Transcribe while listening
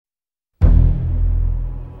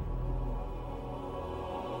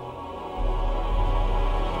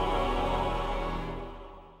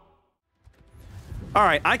All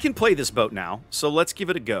right, I can play this boat now, so let's give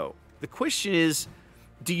it a go. The question is,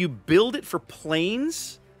 do you build it for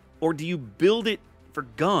planes or do you build it for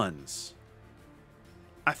guns?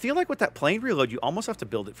 I feel like with that plane reload, you almost have to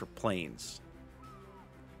build it for planes.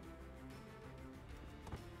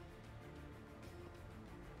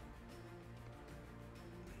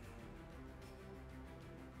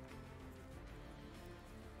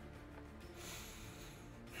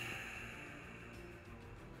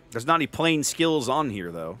 There's not any plane skills on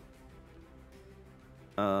here, though.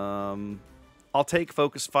 I'll take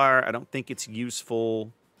Focus Fire. I don't think it's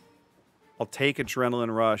useful. I'll take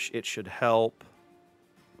Adrenaline Rush. It should help.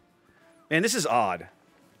 Man, this is odd.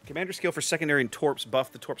 Commander skill for secondary and torps.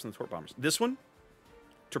 Buff the torps and the torp bombers. This one?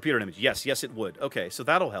 Torpedo damage. Yes, yes, it would. Okay, so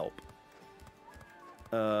that'll help.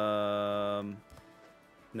 No,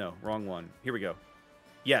 wrong one. Here we go.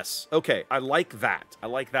 Yes. Okay, I like that. I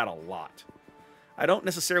like that a lot. I don't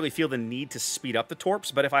necessarily feel the need to speed up the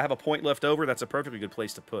torps, but if I have a point left over, that's a perfectly good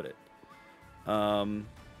place to put it.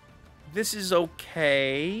 This is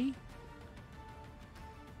okay.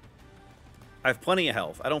 I have plenty of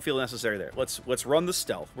health. I don't feel necessary there. Let's run the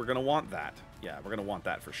stealth. We're gonna want that. Yeah, we're gonna want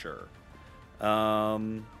that for sure. I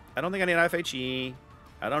don't think I need FHE.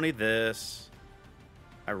 I don't need this.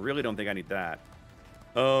 I really don't think I need that.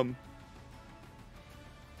 Top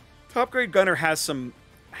grade gunner has some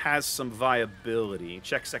viability.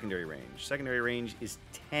 Check secondary range. Secondary range is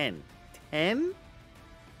 10. 10?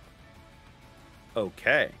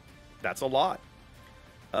 Okay. That's a lot.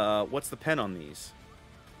 What's the pen on these?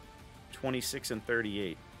 26 and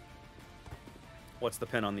 38. What's the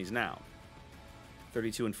pen on these now?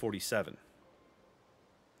 32 and 47.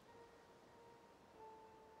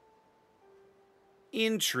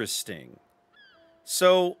 Interesting.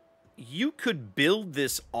 So you could build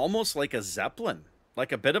this almost like a Zeppelin.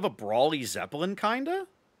 Like a bit of a brawly Zeppelin, kinda?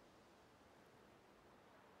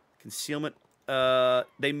 Concealment.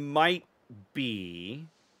 They might be.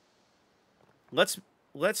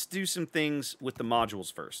 Let's do some things with the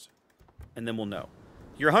modules first. And then we'll know.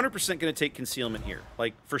 You're 100% going to take concealment here.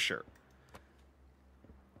 Like, for sure.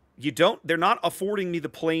 They're not affording me the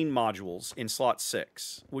plane modules in slot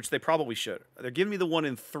 6. Which they probably should. They're giving me the one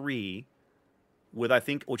in 3. Which I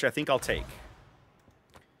think I'll take.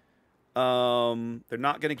 They're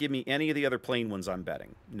not going to give me any of the other plane ones I'm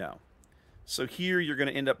betting. No. So here you're going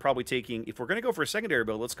to end up probably taking... If we're going to go for a secondary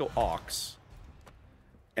build, let's go Aux.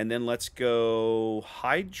 And then let's go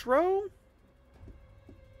Hydro?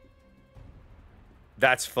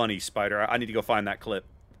 That's funny, Spider. I need to go find that clip.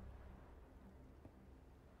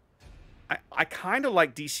 I kind of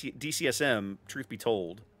like DCSM, truth be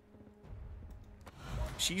told.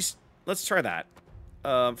 Let's try that.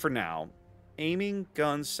 For now. Aiming,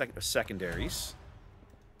 guns, secondaries.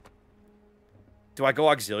 Do I go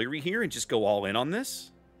auxiliary here and just go all in on this?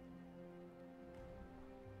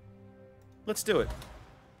 Let's do it.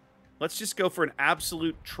 Let's just go for an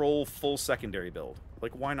absolute troll full secondary build.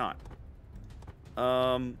 Like, why not?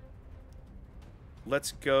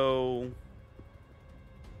 Let's go...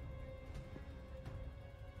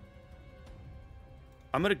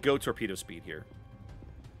 I'm gonna go torpedo speed here.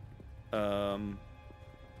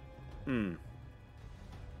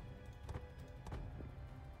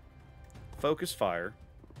 Focus fire.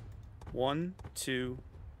 1, 2,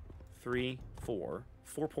 3, 4.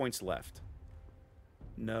 4 points left.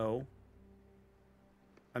 No.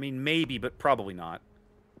 I mean, maybe, but probably not.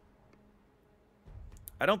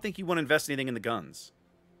 I don't think you want to invest anything in the guns.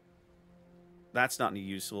 That's not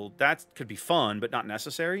useful. That could be fun, but not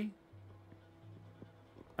necessary.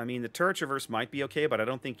 I mean, the turret traverse might be okay, but I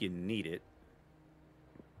don't think you need it.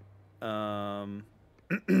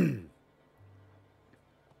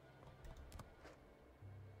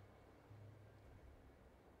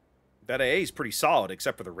 That AA is pretty solid,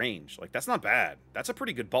 except for the range. Like, that's not bad. That's a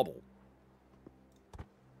pretty good bubble.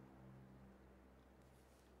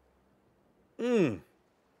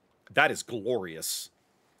 That is glorious.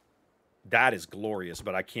 That is glorious,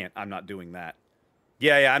 but I can't. I'm not doing that.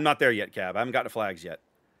 Yeah, I'm not there yet, Cab. I haven't gotten to flags yet.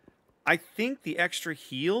 I think the extra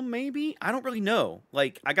heal, maybe? I don't really know.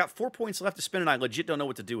 Like, I got 4 points left to spend, and I legit don't know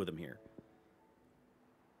what to do with them here.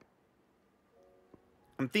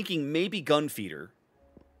 I'm thinking maybe Gunfeeder.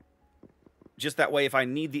 Just that way, if I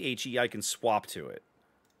need the HE, I can swap to it.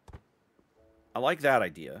 I like that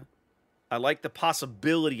idea. I like the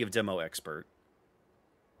possibility of Demo Expert.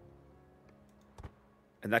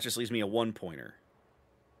 And that just leaves me a 1-pointer.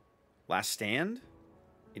 Last Stand?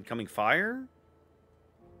 Incoming Fire?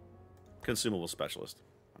 Consumable Specialist.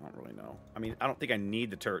 I don't really know. I mean, I don't think I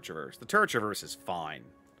need the Turret Traverse. The Turret Traverse is fine.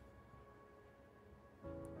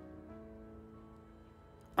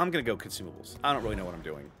 I'm going to go consumables. I don't really know what I'm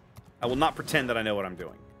doing. I will not pretend that I know what I'm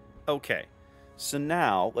doing. Okay. So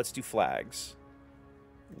now, let's do flags.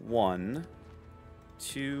 1,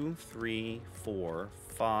 2, 3, 4,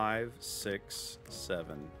 5, 6,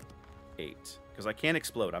 7, 8. Because I can't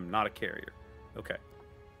explode. I'm not a carrier. Okay.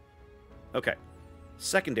 Okay.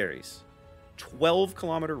 Secondaries.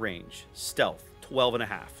 12-kilometer range. Stealth.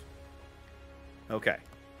 12.5. Okay.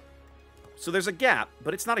 So there's a gap,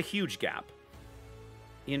 but it's not a huge gap.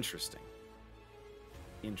 Interesting.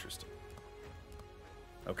 Interesting.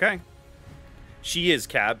 Okay. She is,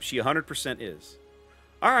 Cab. She 100% is.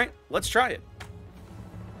 All right, let's try it.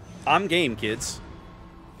 I'm game, kids.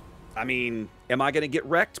 I mean, am I going to get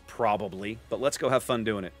wrecked? Probably, but let's go have fun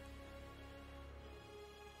doing it.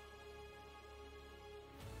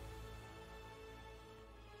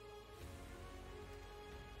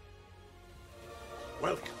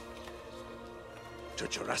 Welcome to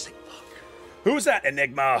Jurassic Park. Who's that,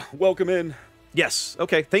 Enigma? Welcome in. Yes,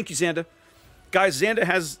 okay, thank you, Xanda. Guys,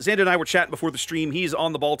 Xanda and I were chatting before the stream. He's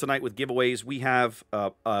on the ball tonight with giveaways. We have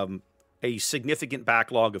a significant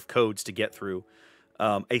backlog of codes to get through.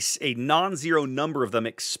 A non-zero number of them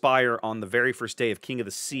expire on the very first day of King of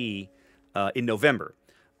the Sea in November.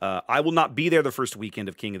 I will not be there the first weekend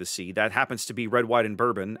of King of the Sea. That happens to be Red, White, and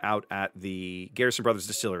Bourbon out at the Garrison Brothers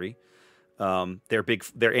Distillery.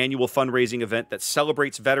 Their annual fundraising event that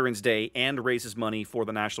celebrates Veterans Day and raises money for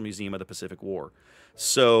the National Museum of the Pacific War.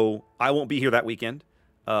 So I won't be here that weekend.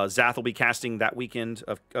 Zath will be casting that weekend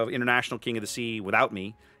of International King of the Sea without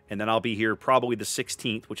me, and then I'll be here probably the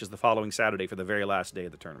 16th, which is the following Saturday, for the very last day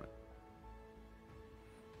of the tournament.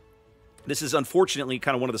 This is unfortunately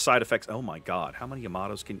kind of one of the side effects. Oh my God, how many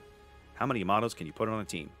Yamatos can you put on a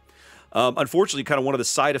team? Unfortunately, kind of one of the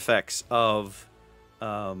side effects of.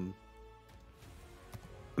 I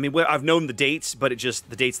mean, I've known the dates, but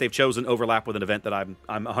the dates they've chosen overlap with an event that I'm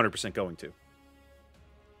 100% going to.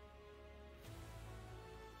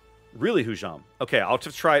 Really, Hujam? Okay, I'll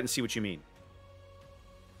just try it and see what you mean.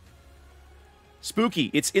 Spooky,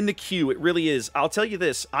 it's in the queue. It really is. I'll tell you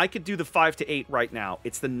this. I could do the 5 to 8 right now.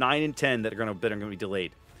 It's the 9 and 10 that are going to be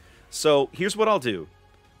delayed. So here's what I'll do.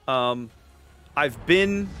 I've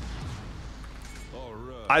been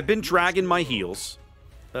dragging my heels.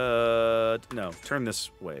 No, turn this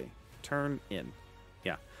way. Turn in.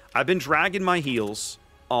 Yeah. I've been dragging my heels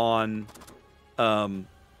on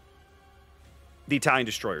the Italian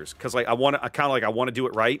destroyers because like I want to do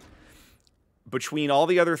it right. Between all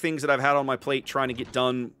the other things that I've had on my plate trying to get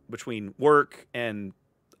done between work and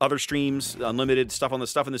other streams, unlimited stuff in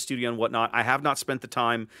the studio and whatnot, I have not spent the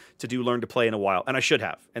time to do Learn to Play in a while, and I should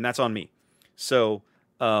have, and that's on me. So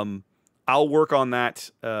I'll work on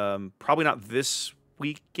that. Probably not this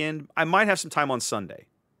weekend. I might have some time on Sunday.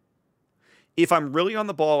 If I'm really on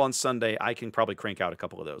the ball on Sunday, I can probably crank out a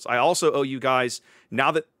couple of those. I also owe you guys,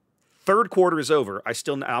 now that third quarter is over,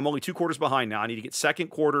 I'm only 2 quarters behind now. I need to get second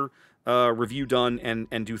quarter review done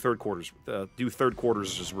and do third quarters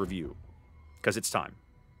as review because it's time.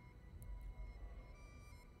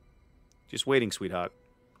 Just waiting, sweetheart.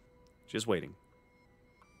 Just waiting.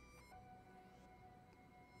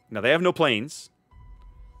 Now they have no planes,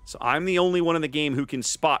 so I'm the only one in the game who can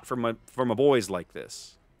spot for my boys like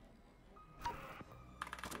this.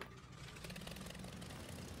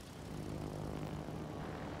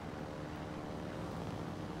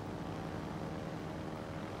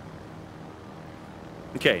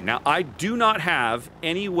 Okay, now I do not have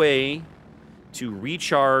any way to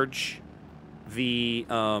recharge the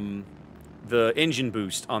engine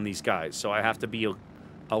boost on these guys, so I have to be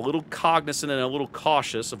a little cognizant and a little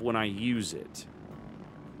cautious of when I use it.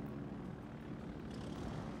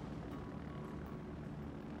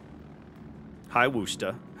 Hi,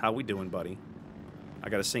 Woosta. How we doing, buddy? I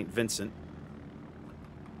got a St. Vincent.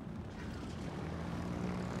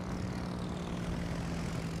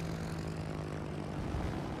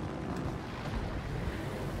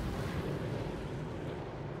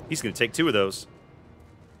 He's going to take 2 of those.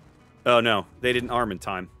 Oh, no. They didn't arm in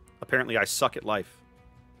time. Apparently, I suck at life.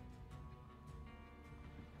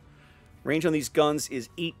 Range on these guns is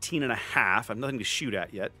 18.5. I have nothing to shoot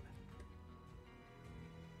at yet.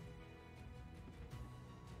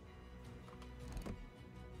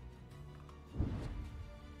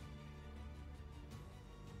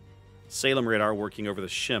 Salem radar working over the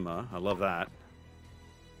Shima. I love that.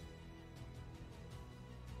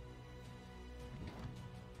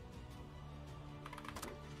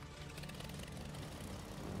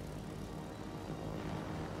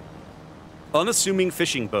 Unassuming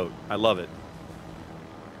fishing boat. I love it.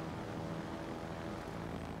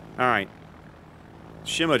 All right.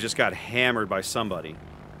 Shima just got hammered by somebody.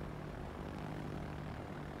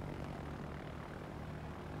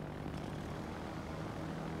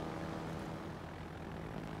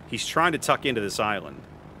 He's trying to tuck into this island.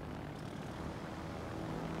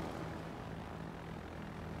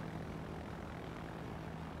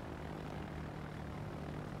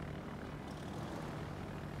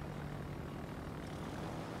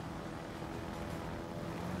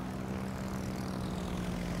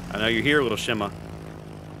 I know you're here, little Shima.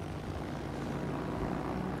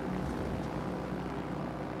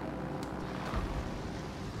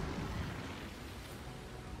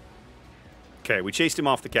 Okay, we chased him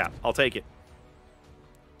off the cap. I'll take it.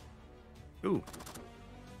 Ooh.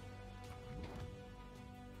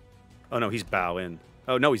 Oh, no, he's bow in.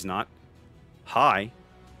 Oh, no, he's not. Hi.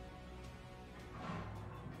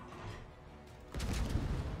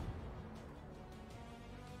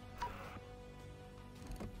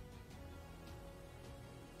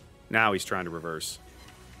 Now he's trying to reverse.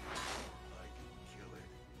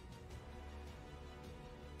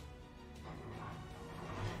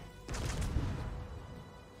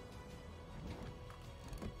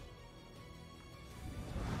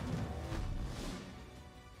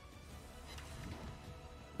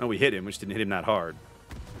 Oh, we hit him. We just didn't hit him that hard.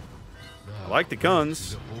 I like the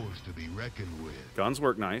guns. Guns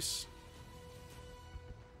work nice.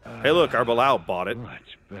 Hey, look, our Bilal bought it.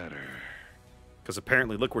 Much better. Because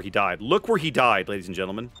apparently, look where he died. Look where he died, ladies and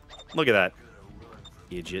gentlemen. Look at that.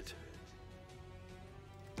 Idiot.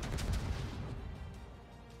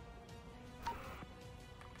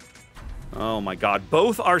 Oh my god.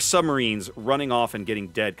 Both our submarines running off and getting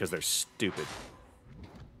dead because they're stupid.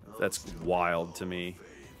 That's wild to me.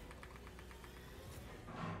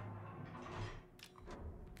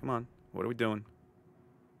 Come on. What are we doing?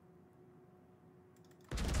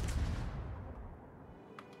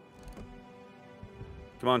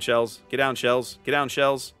 Come on, Shells. Get down, Shells. Get down,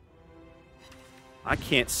 Shells. I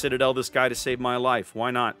can't Citadel this guy to save my life. Why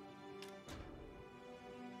not?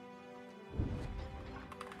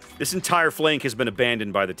 This entire flank has been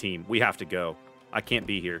abandoned by the team. We have to go. I can't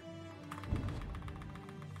be here.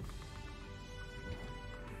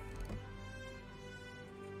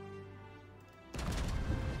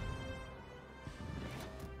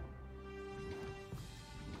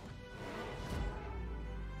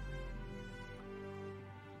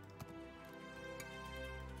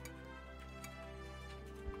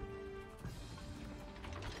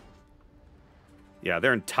 Yeah,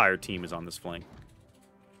 their entire team is on this flank.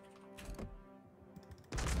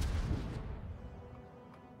 Gucci,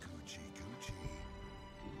 Gucci.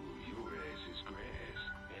 Ooh, your ass is grass,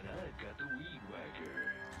 and I've got the weed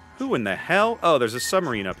whacker. Who in the hell? Oh, there's a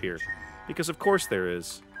submarine up here. Because of course there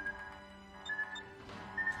is.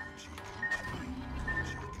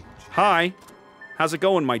 Hi. How's it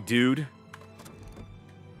going, my dude?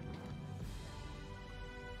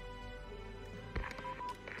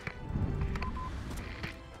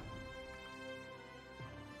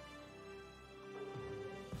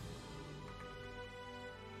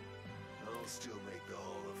 Still make the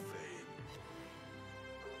Hall of Fame.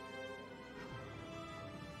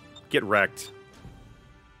 Get wrecked.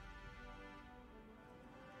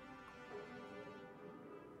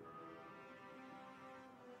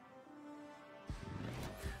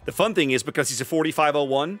 The fun thing is, because he's a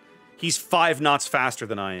 4501, he's 5 knots faster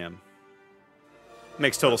than I am.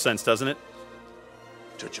 Makes total sense, doesn't it?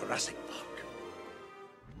 To Jurassic Park.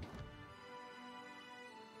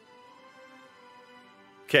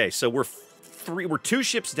 Okay, so we're 2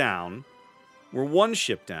 ships down. We're 1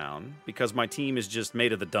 ship down because my team is just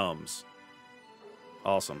made of the dumbs.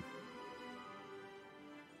 Awesome.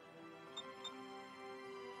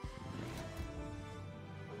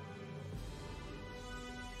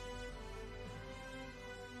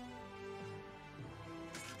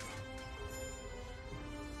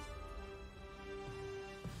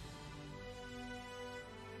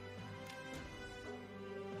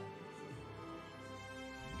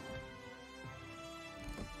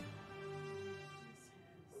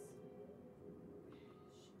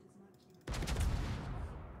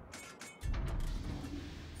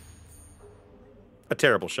 A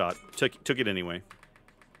terrible shot. Took it anyway.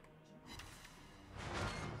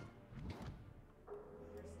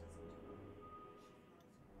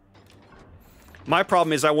 My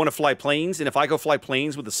problem is I want to fly planes, and if I go fly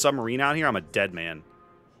planes with a submarine out here, I'm a dead man.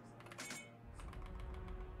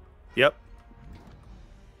 Yep.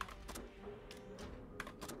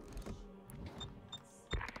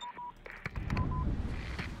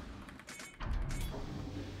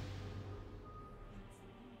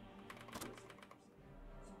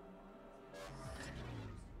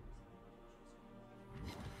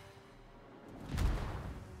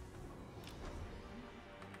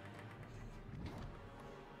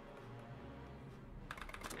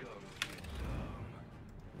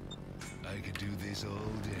 I could do this all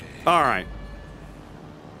day. All right.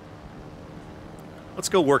 Let's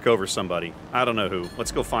go work over somebody. I don't know who.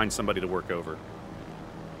 Let's go find somebody to work over.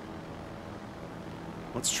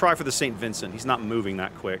 Let's try for the St. Vincent. He's not moving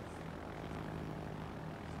that quick.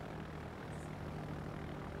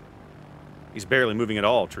 He's barely moving at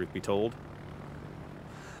all, truth be told.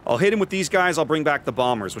 I'll hit him with these guys. I'll bring back the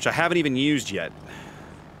bombers, which I haven't even used yet.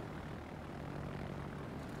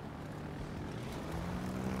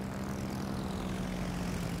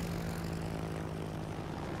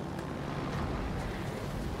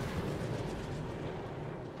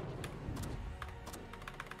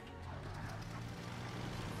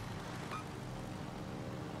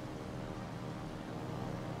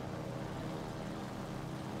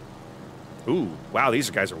 Ooh, wow, these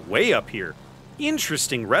guys are way up here.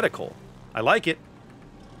 Interesting reticle. I like it.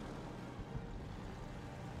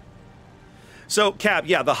 So, Cap,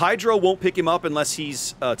 yeah, the Hydro won't pick him up unless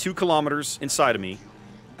he's 2 kilometers inside of me.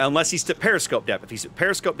 Unless he's at periscope depth. If he's at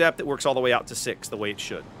periscope depth, it works all the way out to 6, the way it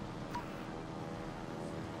should.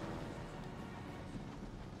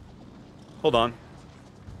 Hold on.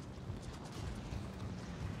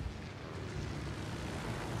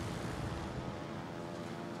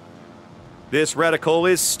 This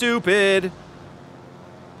reticle is stupid.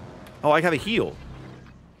 Oh, I have a heal.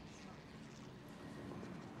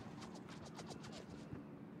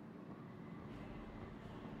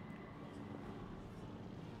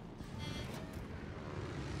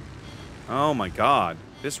 Oh my god.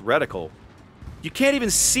 This reticle. You can't even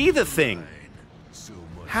see the thing.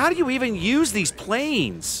 How do you even use these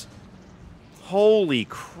planes? Holy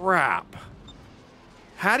crap.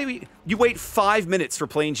 How do you wait 5 minutes for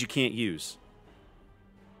planes you can't use?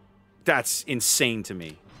 That's insane to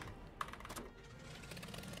me.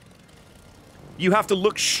 You have to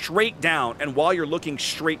look straight down, and while you're looking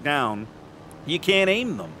straight down, you can't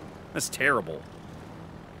aim them. That's terrible.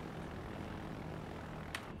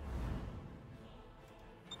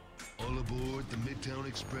 All aboard the Midtown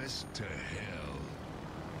Express to hell.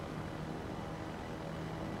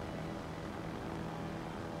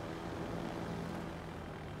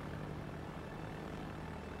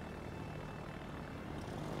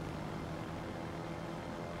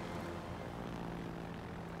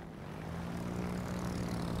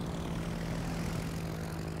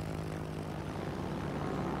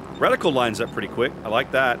 Reticle lines up pretty quick. I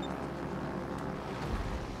like that.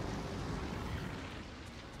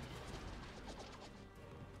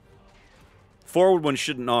 Forward one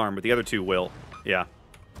shouldn't arm, but the other 2 will. Yeah.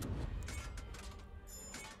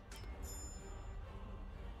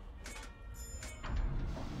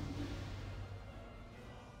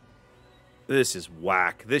 This is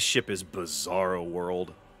whack. This ship is Bizarro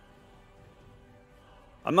World.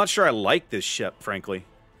 I'm not sure I like this ship, frankly.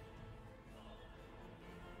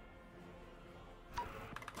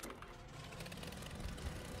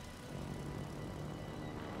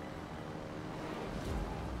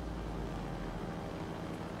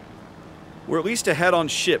 We're at least ahead on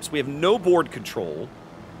ships. We have no board control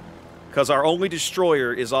because our only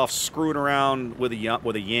destroyer is off screwing around with a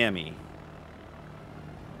Yami.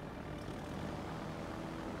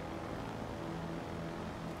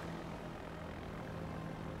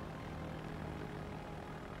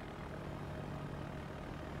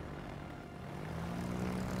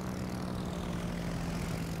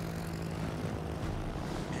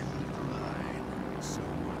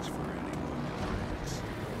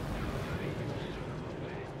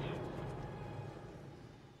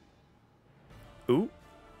 Ooh,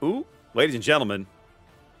 ooh, ladies and gentlemen,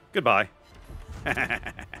 goodbye. All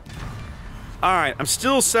right, I'm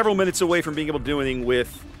still several minutes away from being able to do anything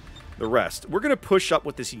with the rest. We're going to push up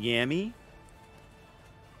with this Yami.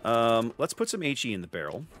 Let's put some HE in the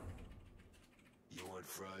barrel. You want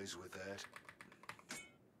fries with that?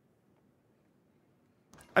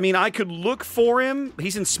 I mean, I could look for him.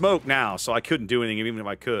 He's in smoke now, so I couldn't do anything even if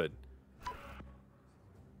I could.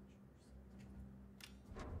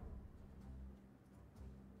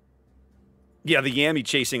 Yeah, the Yami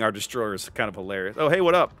chasing our destroyer is kind of hilarious. Oh, hey,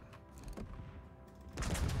 what up?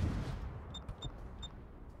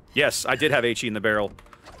 Yes, I did have HE in the barrel.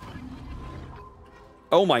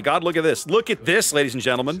 Oh my god, look at this. Look at this, ladies and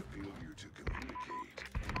gentlemen.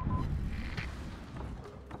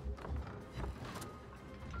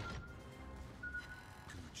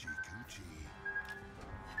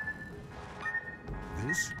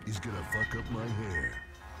 This is gonna fuck up my hair.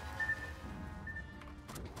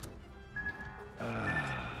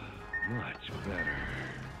 Much better.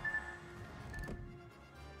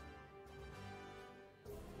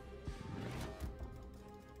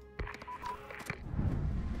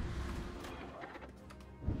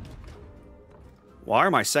 Why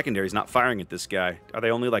are my secondaries not firing at this guy? Are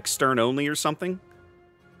they only like stern only or something?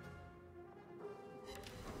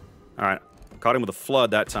 Alright. Caught him with a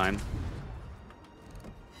flood that time.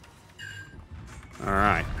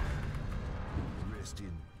 Alright.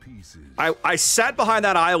 I sat behind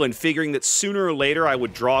that island figuring that sooner or later I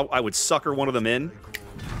would sucker one of them in.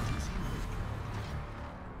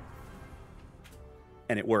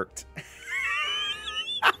 And it worked.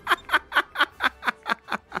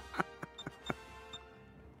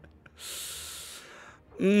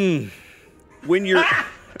 When you're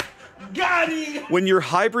when your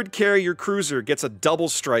hybrid carrier cruiser gets a double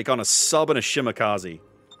strike on a sub and a shimakaze.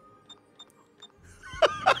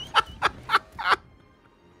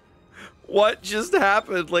 What just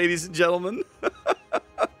happened, ladies and gentlemen?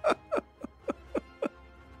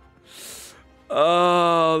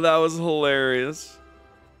 Oh, that was hilarious.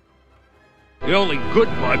 The only good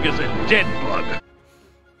bug is a dead bug.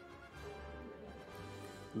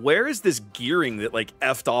 Where is this gearing that, like,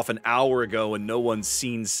 effed off an hour ago and no one's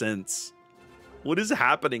seen since? What is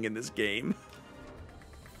happening in this game?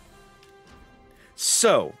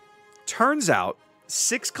 So, turns out,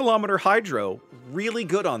 6-kilometer hydro, really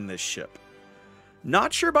good on this ship.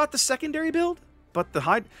 Not sure about the secondary build, but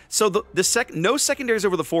the no secondaries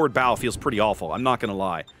over the forward bow feels pretty awful, I'm not gonna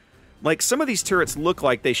lie. Like, some of these turrets look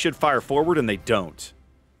like they should fire forward and they don't.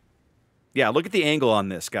 Yeah, look at the angle on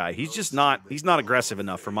this guy. He's just not, he's not aggressive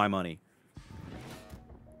enough for my money.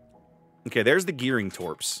 Okay, there's the gearing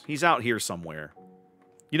torps. He's out here somewhere.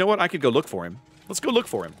 You know what? I could go look for him. Let's go look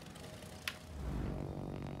for him.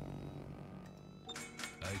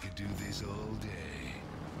 I could do this all day.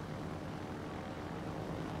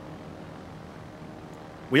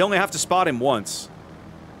 We only have to spot him once.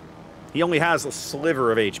 He only has a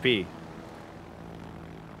sliver of HP.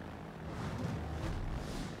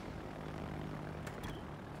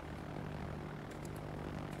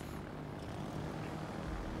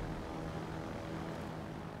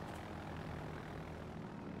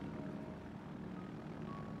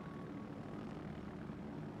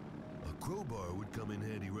 A crowbar would come in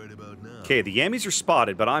handy right about now. Okay, the Yammies are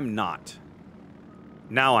spotted, but I'm not.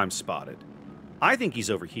 Now I'm spotted. I think he's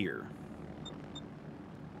over here.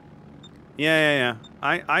 Yeah.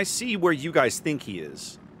 I see where you guys think he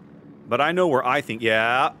is. But I know where I think...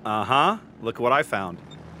 Yeah, uh-huh. Look what I found.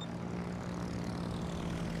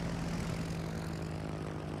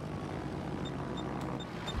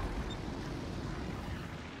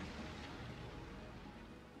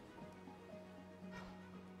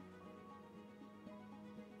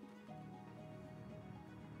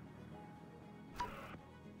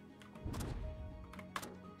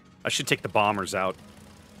 I should take the bombers out.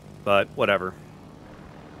 But, whatever.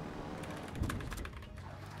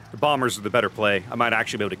 The bombers are the better play. I might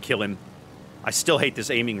actually be able to kill him. I still hate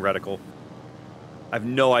this aiming reticle. I have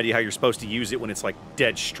no idea how you're supposed to use it when it's, like,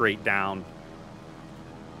 dead straight down.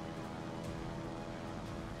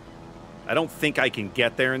 I don't think I can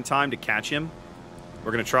get there in time to catch him.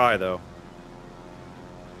 We're gonna try, though.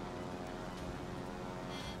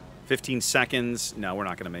 15 seconds. No, we're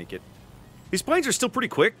not gonna make it. These planes are still pretty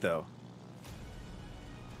quick, though.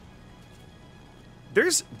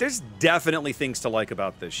 There's definitely things to like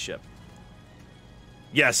about this ship.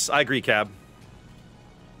 Yes, I agree, Cab.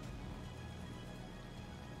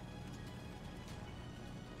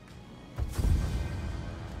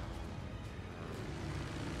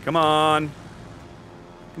 Come on.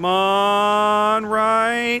 Come on,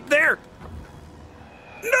 right there.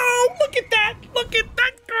 No, look at that. Look at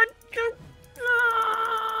that.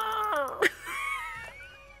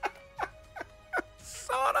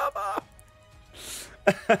 Son of a...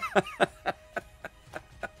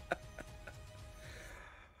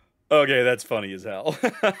 Okay, that's funny as hell.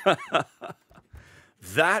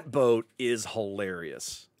 That boat is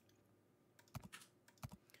hilarious.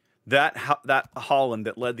 That Holland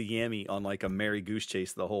that led the Yami on like a merry goose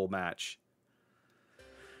chase the whole match.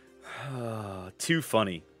 Too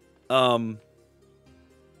funny.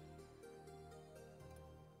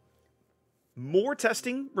 More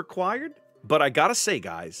testing required, but I gotta say,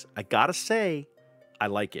 guys, I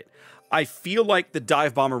like it. I feel like the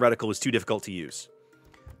dive bomber reticle is too difficult to use.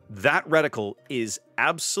 That reticle is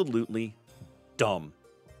absolutely dumb.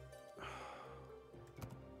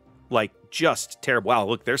 Like, just terrible. Wow,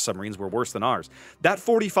 look, their submarines were worse than ours. That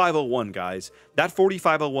 4501, guys, that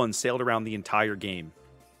 4501 sailed around the entire game.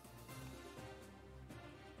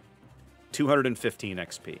 215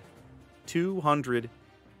 XP.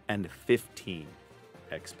 215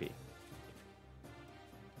 XP.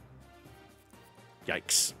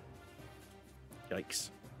 Yikes. Yikes.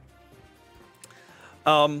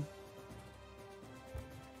 I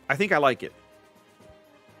think I like it.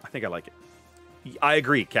 think I like it. I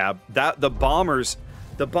agree, Cab. That the bombers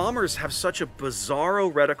have such a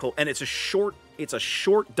bizarro reticle, and it's a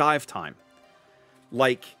short dive time.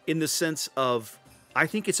 Like, in the sense of, I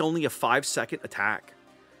think it's only a 5-second attack.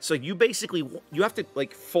 So you basically, you have to,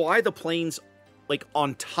 like, fly the planes, like,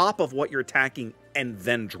 on top of what you're attacking and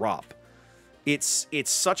then drop. It's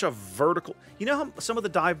such a vertical. You know how some of the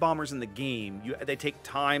dive bombers in the game, they take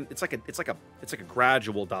time. It's like a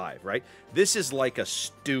gradual dive, right? This is like a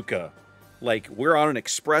Stuka, like we're on an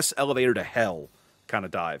express elevator to hell kind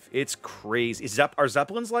of dive. It's crazy. Are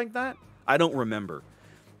Zeppelins like that? I don't remember.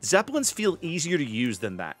 Zeppelins feel easier to use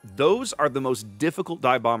than that. Those are the most difficult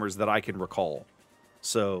dive bombers that I can recall.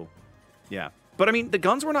 So, yeah. But I mean, the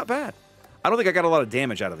guns were not bad. I don't think I got a lot of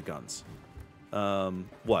damage out of the guns.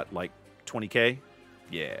 What, like 20k?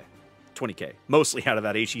 Yeah, 20k. Mostly out of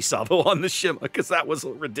that HE Sabo on the Shima, because that was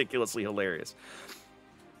ridiculously hilarious.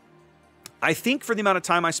 I think for the amount of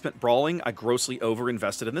time I spent brawling, I grossly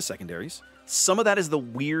overinvested in the secondaries. Some of that is the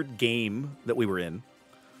weird game that we were in.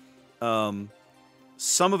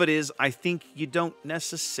 Some of it is, I think you don't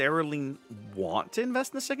necessarily want to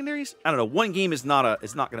invest in the secondaries. I don't know. One game is not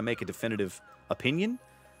going to make a definitive opinion,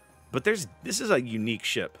 but this is a unique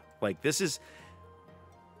ship. Like, this is,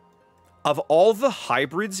 of all the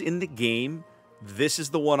hybrids in the game, this is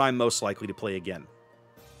the one I'm most likely to play again.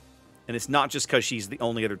 And it's not just because she's the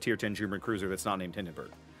only other Tier 10 German cruiser that's not named Hindenburg.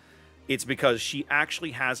 It's because she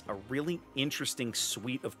actually has a really interesting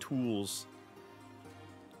suite of tools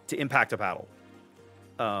to impact a battle.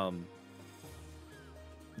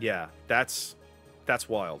 Yeah, that's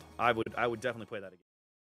wild. I would definitely play that again.